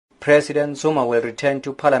President Zuma will return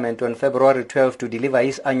to Parliament on February 12 to deliver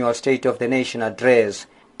his annual State of the Nation address.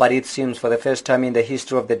 But it seems for the first time in the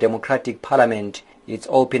history of the democratic parliament, its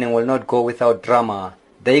opening will not go without drama.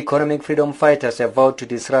 The economic freedom fighters have vowed to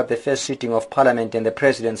disrupt the first sitting of Parliament and the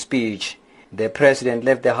President's speech. The President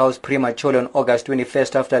left the House prematurely on August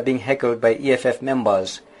 21st after being heckled by EFF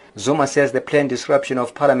members. Zuma says the planned disruption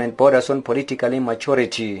of Parliament borders on political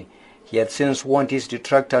immaturity. He had since warned his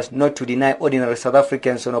detractors not to deny ordinary South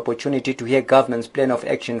Africans an opportunity to hear government's plan of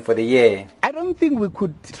action for the year. I don't think we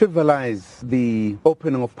could trivialize the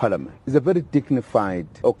opening of Parliament. It's a very dignified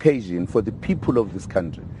occasion for the people of this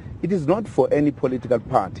country. It is not for any political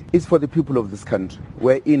party. It's for the people of this country,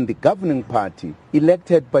 wherein the governing party,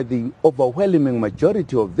 elected by the overwhelming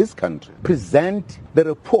majority of this country, present the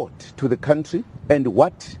report to the country and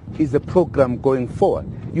what is the program going forward.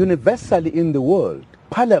 Universally in the world,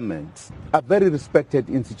 parliaments are very respected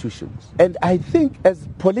institutions. And I think as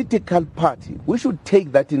political party, we should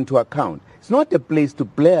take that into account. It's not a place to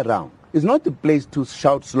play around. It's not a place to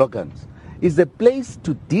shout slogans. It's a place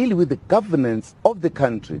to deal with the governance of the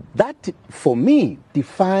country. That, for me,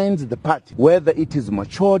 defines the party, whether it is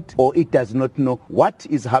matured or it does not know what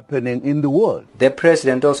is happening in the world. The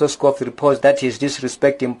President also scoffed reports that he is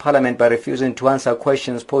disrespecting Parliament by refusing to answer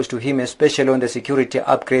questions posed to him, especially on the security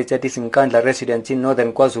upgrades at his Nkandla residence in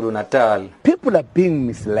northern KwaZulu-Natal. People are being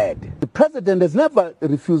misled. The President has never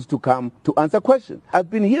refused to come to answer questions. I've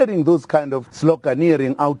been hearing those kind of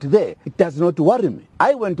sloganeering out there. It does not worry me.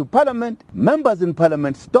 I went to Parliament. Members in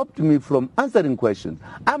Parliament stopped me from answering questions.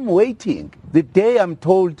 I'm waiting. The day I'm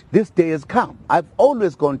told this day has come. I've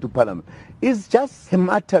always gone to Parliament. It's just a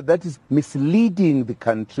matter that is misleading the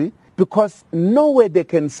country, because nowhere they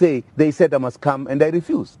can say, they said I must come and I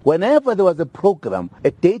refused. Whenever there was a program,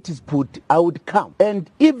 a date is put, I would come. And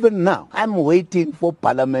even now, I'm waiting for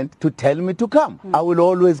Parliament to tell me to come. I will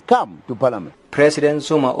always come to Parliament. President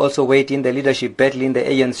Zuma also weighed in the leadership battle in the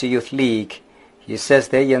ANC Youth League. He says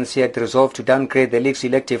the ANC had resolved to downgrade the league's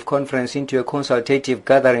elective conference into a consultative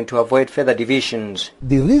gathering to avoid further divisions.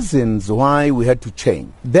 The reasons why we had to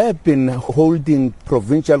change, they have been holding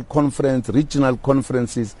provincial conference, regional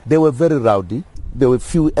conferences. They were very rowdy. There were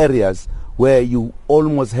few areas where you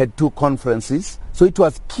almost had two conferences. So it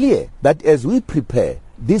was clear that as we prepare,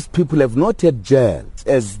 these people have not yet gelled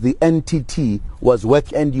as the NTT was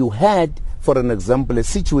working. And you had, for an example, a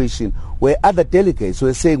situation where other delegates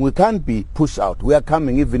were saying we can't be pushed out. We are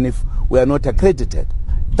coming even if we are not accredited.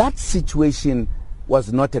 That situation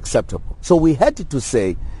was not acceptable. So we had to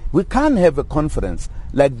say we can't have a conference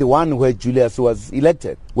like the one where Julius was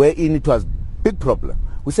elected, wherein it was big problem.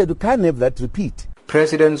 We said we can't have that repeat.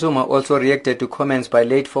 President Zuma also reacted to comments by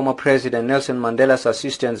late former President Nelson Mandela's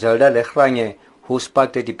assistant Zelda Lechranye, who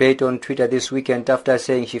sparked a debate on Twitter this weekend after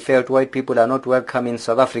saying she felt white people are not welcome in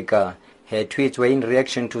South Africa. Her tweets were in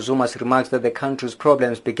reaction to Zuma's remarks that the country's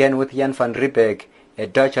problems began with Jan van Riebeeck, a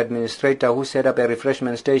Dutch administrator who set up a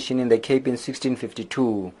refreshment station in the Cape in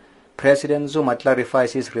 1652. President Zuma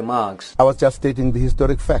clarifies his remarks. I was just stating the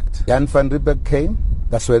historic fact. Jan van Riebeeck came.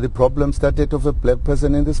 That's where the problem started of a black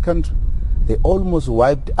person in this country. They almost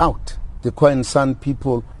wiped out the Khoisan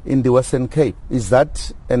people in the Western Cape. Is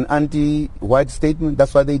that an anti-white statement?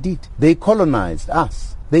 That's what they did. They colonized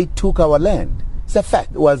us. They took our land. It's a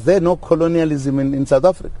fact. Was there no colonialism in South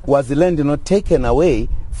Africa? Was the land not taken away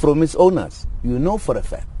from its owners? You know for a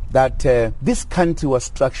fact that this country was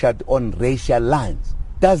structured on racial lines.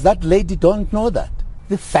 Does that lady don't know that?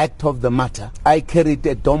 The fact of the matter, I carried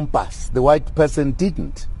a dompas. The white person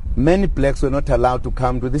didn't. Many blacks were not allowed to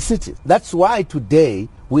come to the city. That's why today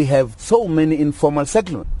we have so many informal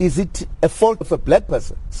settlements. Is it a fault of a black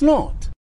person? It's not.